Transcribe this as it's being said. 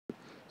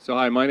So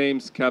hi, my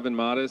name's Kevin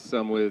Modis.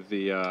 I'm with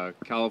the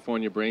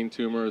California Brain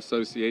Tumor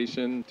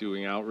Association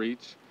doing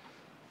outreach.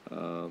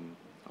 I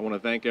want to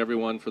thank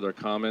everyone for their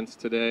comments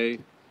today,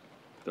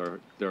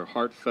 their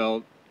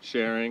heartfelt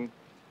sharing,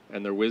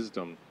 and their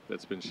wisdom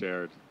that's been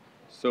shared.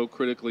 So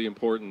critically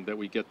important that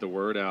we get the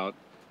word out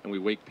and we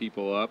wake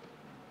people up,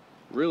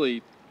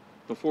 really,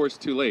 before it's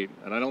too late.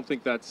 And I don't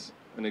think that's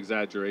an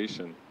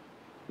exaggeration.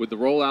 With the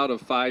rollout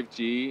of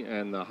 5G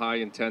and the high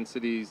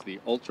intensities, the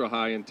ultra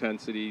high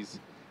intensities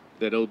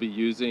that it'll be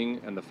using,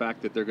 and the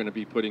fact that they're going to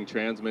be putting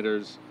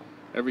transmitters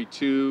every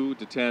 2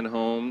 to 10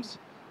 homes,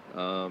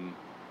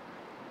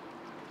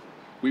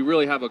 we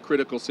really have a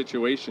critical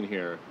situation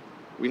here.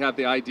 We have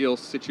the ideal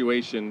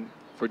situation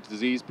for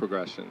disease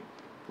progression.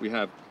 We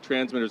have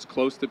transmitters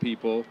close to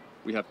people,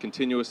 we have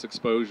continuous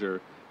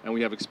exposure, and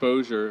we have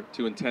exposure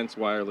to intense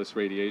wireless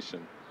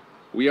radiation.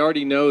 We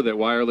already know that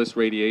wireless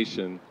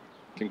radiation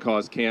can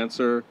cause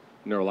cancer,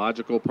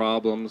 neurological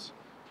problems,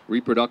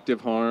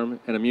 reproductive harm,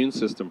 and immune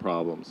system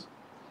problems.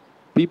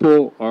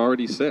 People are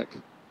already sick.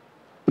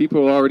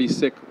 People are already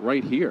sick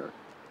right here.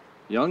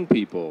 Young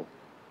people,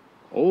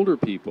 older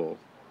people,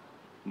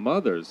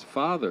 mothers,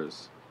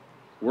 fathers,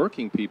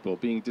 working people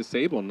being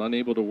disabled and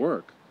unable to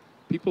work,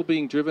 people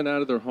being driven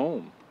out of their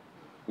home.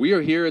 We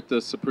are here at the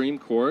Supreme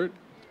Court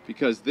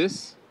because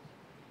this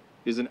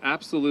is an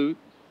absolute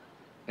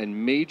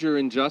and major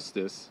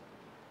injustice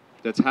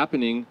that's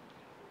happening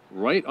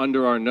right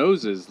under our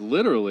noses,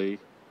 literally,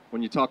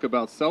 when you talk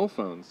about cell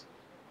phones.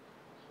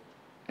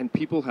 And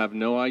people have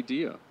no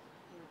idea.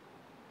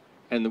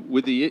 And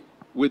with the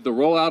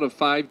rollout of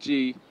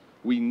 5G,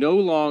 we no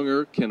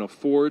longer can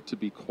afford to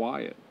be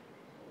quiet.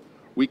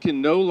 We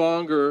can no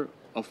longer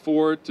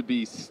afford to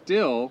be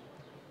still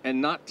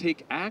and not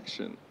take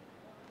action.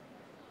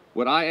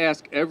 What I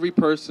ask every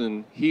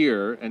person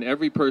here and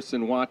every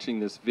person watching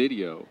this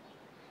video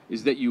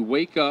is that you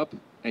wake up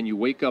and you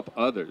wake up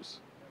others.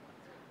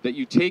 That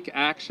you take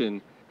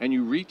action and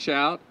you reach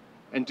out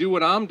and do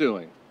what I'm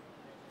doing.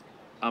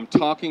 I'm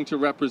talking to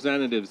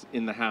representatives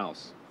in the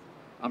House.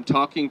 I'm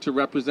talking to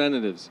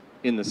representatives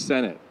in the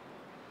Senate.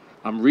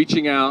 I'm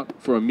reaching out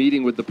for a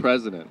meeting with the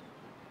President.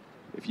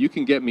 If you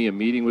can get me a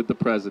meeting with the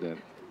President,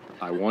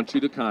 I want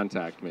you to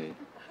contact me.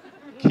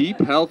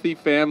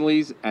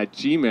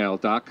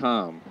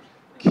 keephealthyfamilies@gmail.com.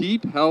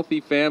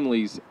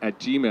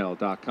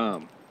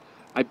 keephealthyfamilies@gmail.com.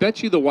 I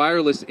bet you the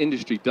wireless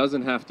industry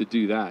doesn't have to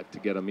do that to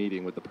get a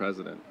meeting with the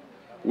President.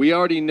 We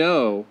already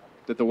know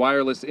that the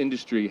wireless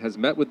industry has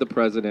met with the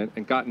President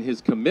and gotten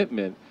his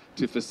commitment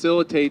to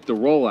facilitate the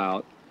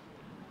rollout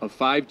of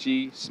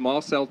 5G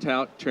small cell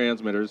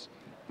transmitters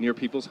near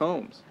people's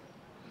homes.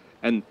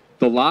 And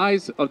the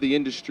lies of the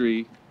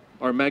industry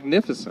are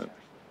magnificent.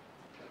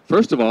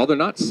 First of all, they're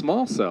not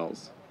small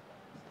cells.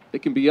 They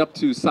can be up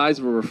to the size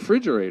of a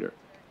refrigerator.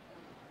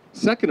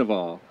 Second of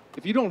all,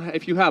 if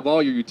you have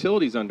all your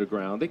utilities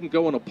underground, they can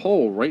go on a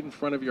pole right in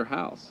front of your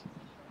house.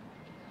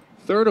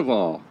 Third of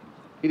all,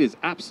 it is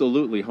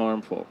absolutely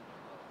harmful.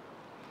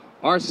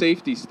 Our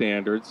safety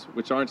standards,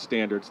 which aren't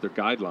standards, they're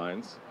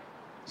guidelines,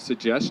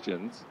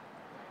 suggestions,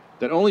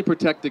 that only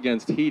protect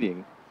against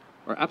heating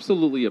are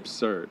absolutely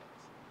absurd.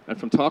 And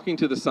from talking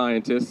to the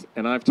scientists,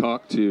 and I've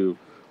talked to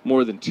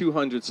more than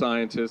 200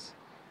 scientists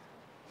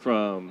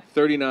from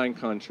 39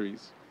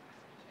 countries,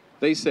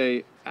 they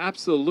say,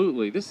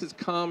 absolutely, this is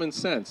common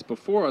sense.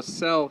 Before a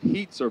cell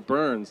heats or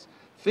burns,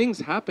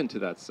 things happen to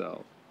that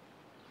cell.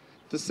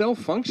 The cell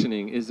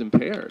functioning is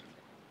impaired.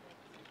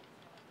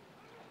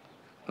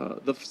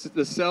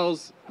 The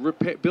cell's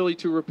ability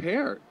to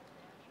repair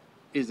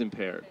is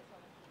impaired.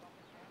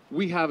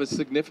 We have a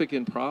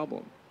significant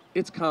problem.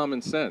 It's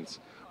common sense.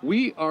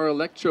 We are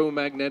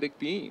electromagnetic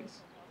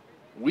beings.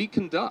 We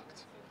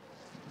conduct.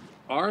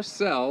 Our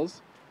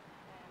cells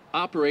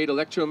operate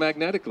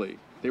electromagnetically.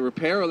 They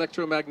repair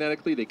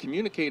electromagnetically, they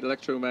communicate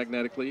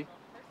electromagnetically,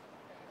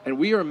 and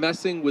we are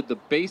messing with the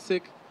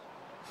basic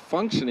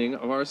functioning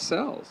of our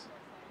cells.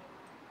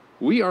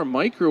 We are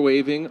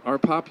microwaving our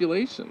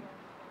population.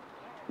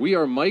 We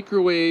are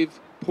microwave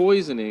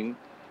poisoning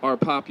our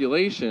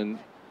population,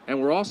 and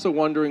we're also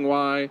wondering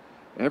why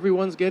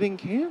everyone's getting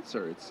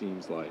cancer, it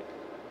seems like.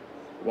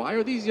 Why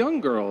are these young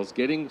girls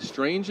getting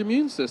strange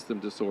immune system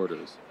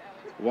disorders?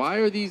 Why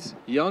are these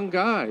young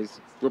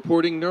guys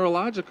reporting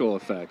neurological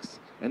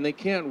effects and they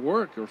can't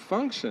work or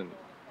function?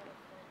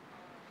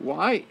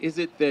 Why is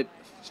it that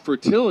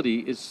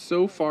fertility is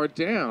so far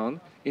down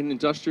in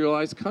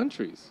industrialized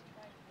countries?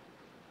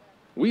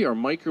 We are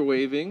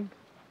microwaving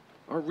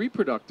our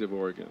reproductive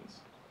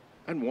organs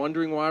and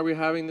wondering why we're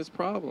having these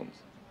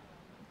problems.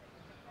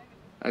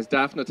 As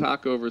Daphne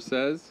Talkover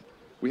says,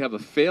 we have a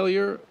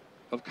failure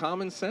of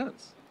common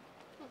sense.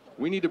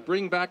 We need to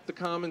bring back the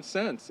common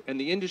sense, and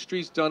the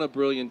industry's done a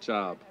brilliant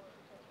job.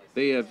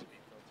 They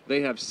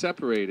have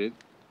separated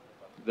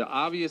the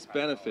obvious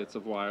benefits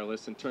of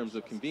wireless in terms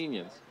of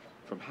convenience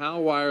from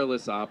how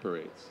wireless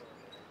operates.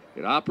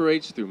 It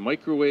operates through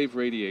microwave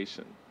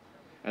radiation.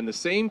 And the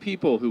same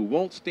people who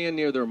won't stand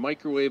near their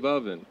microwave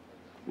oven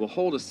will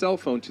hold a cell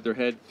phone to their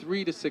head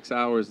 3 to 6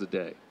 hours a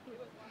day.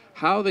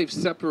 How they've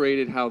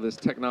separated how this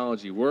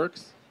technology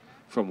works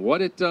from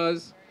what it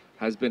does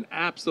has been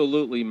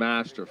absolutely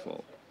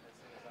masterful.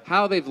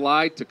 How they've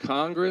lied to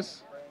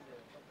Congress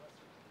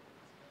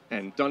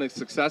and done it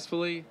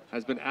successfully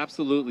has been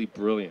absolutely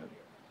brilliant.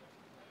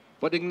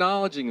 But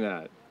acknowledging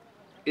that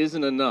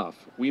isn't enough.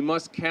 We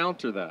must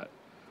counter that.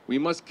 We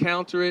must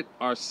counter it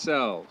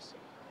ourselves.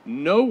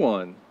 No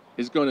one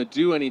is going to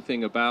do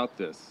anything about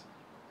this.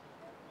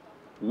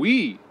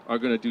 We are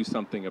going to do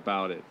something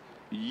about it.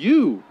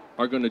 You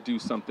are going to do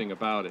something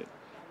about it.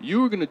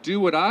 You are going to do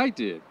what I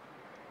did.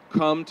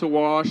 Come to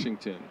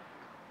Washington.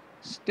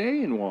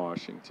 Stay in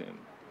Washington.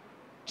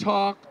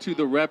 Talk to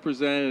the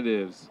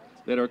representatives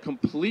that are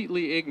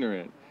completely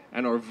ignorant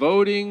and are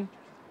voting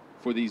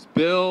for these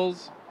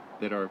bills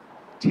that are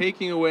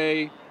taking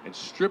away and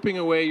stripping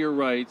away your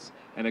rights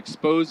and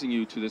exposing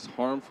you to this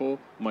harmful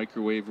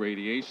microwave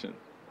radiation.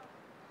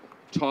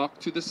 Talk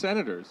to the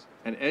senators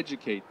and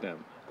educate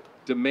them.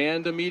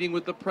 Demand a meeting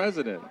with the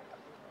president.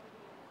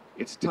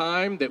 It's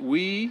time that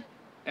we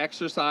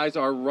exercise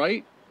our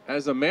right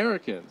as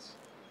Americans.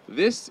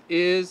 This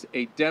is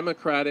a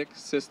democratic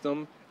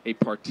system, a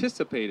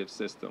participative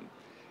system.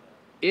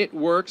 It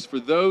works for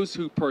those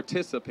who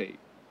participate.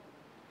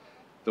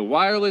 The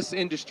wireless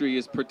industry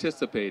is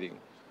participating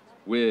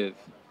with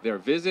their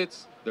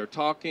visits, their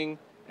talking,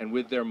 and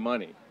with their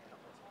money.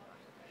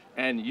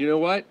 And you know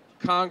what?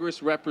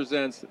 Congress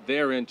represents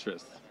their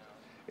interests.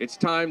 It's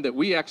time that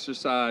we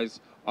exercise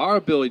our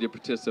ability to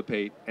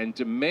participate and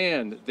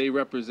demand they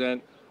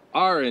represent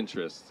our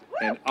interests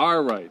and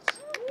our rights.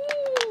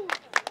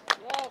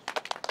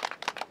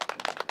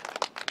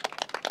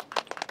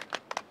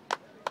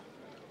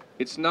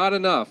 It's not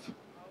enough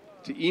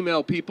to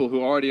email people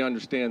who already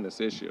understand this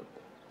issue.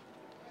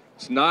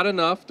 It's not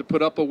enough to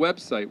put up a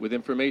website with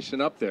information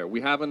up there.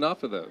 We have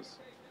enough of those.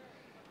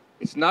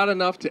 It's not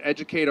enough to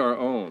educate our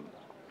own.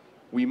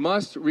 We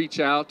must reach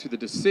out to the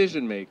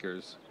decision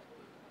makers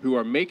who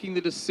are making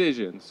the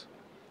decisions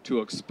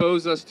to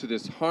expose us to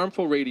this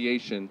harmful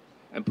radiation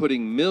and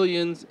putting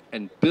millions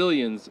and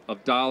billions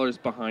of dollars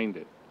behind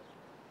it.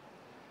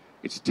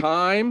 It's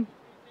time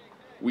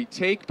we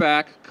take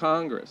back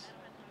Congress.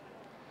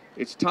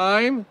 It's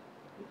time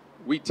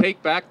we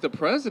take back the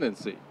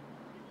presidency.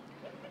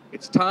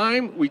 It's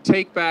time we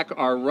take back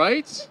our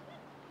rights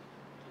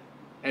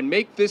and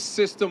make this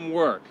system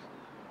work,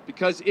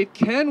 because it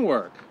can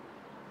work,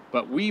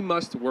 but we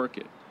must work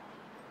it.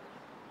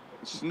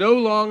 It's no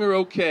longer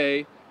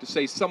okay to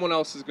say someone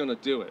else is going to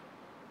do it.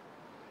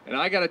 And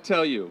I got to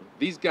tell you,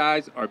 these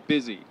guys are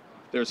busy.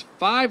 There's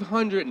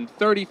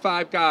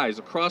 535 guys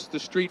across the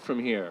street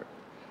from here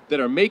that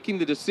are making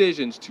the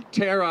decisions to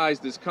terrorize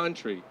this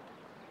country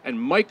and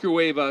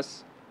microwave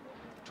us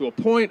to a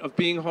point of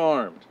being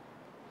harmed.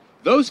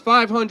 Those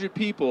 500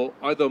 people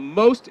are the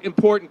most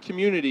important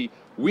community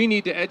we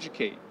need to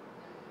educate.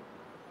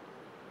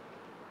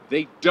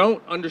 They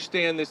don't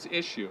understand this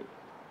issue.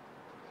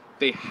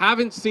 They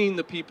haven't seen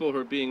the people who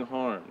are being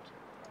harmed.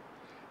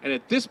 And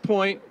at this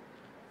point,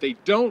 they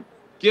don't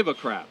give a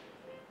crap.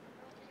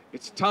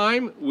 It's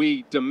time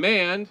we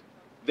demand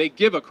they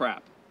give a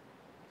crap.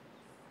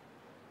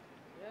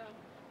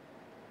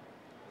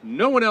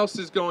 No one else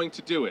is going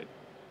to do it.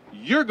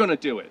 You're going to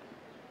do it.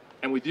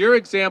 And with your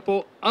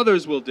example,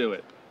 others will do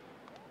it.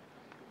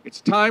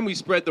 It's time we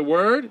spread the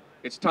word.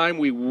 It's time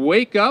we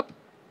wake up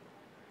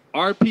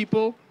our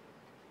people,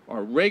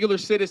 our regular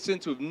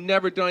citizens who have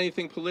never done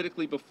anything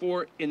politically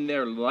before in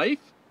their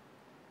life,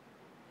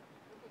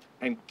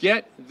 and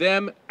get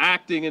them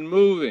acting and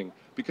moving,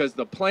 because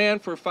the plan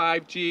for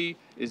 5G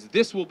is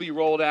this will be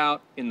rolled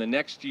out in the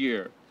next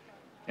year.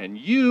 And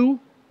you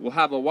will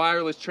have a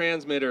wireless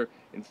transmitter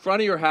in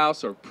front of your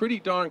house, or pretty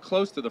darn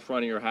close to the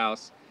front of your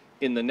house,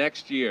 in the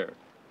next year.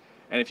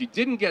 And if you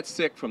didn't get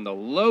sick from the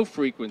low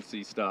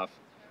frequency stuff,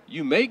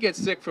 you may get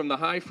sick from the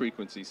high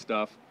frequency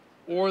stuff,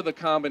 or the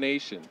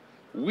combination.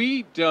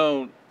 We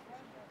don't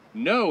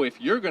know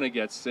if you're going to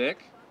get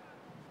sick.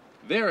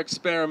 They're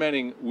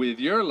experimenting with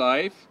your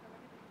life.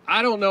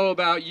 I don't know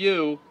about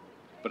you,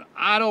 but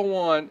I don't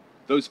want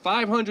those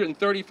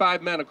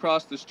 535 men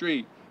across the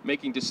street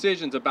making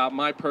decisions about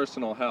my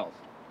personal health.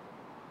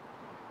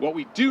 What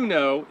we do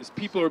know is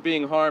people are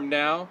being harmed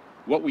now.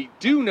 What we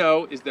do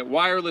know is that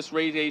wireless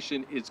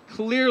radiation is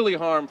clearly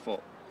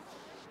harmful,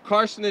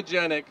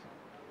 carcinogenic,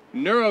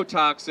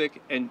 neurotoxic,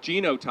 and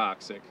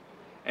genotoxic.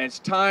 And it's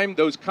time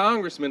those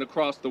congressmen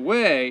across the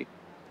way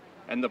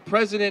and the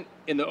president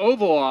in the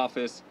Oval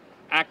Office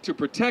act to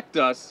protect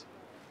us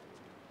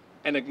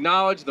and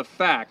acknowledge the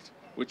fact,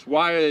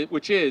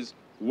 which is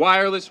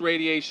wireless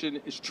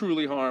radiation is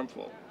truly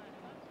harmful.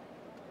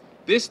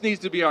 This needs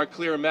to be our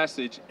clear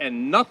message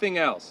and nothing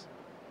else,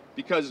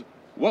 because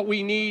what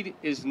we need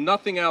is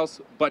nothing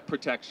else but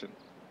protection.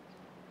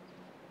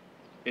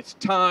 It's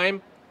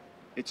time.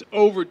 It's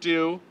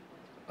overdue.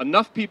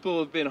 Enough people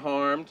have been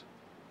harmed.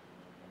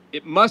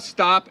 It must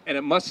stop, and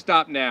it must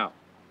stop now.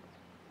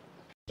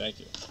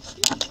 Thank you.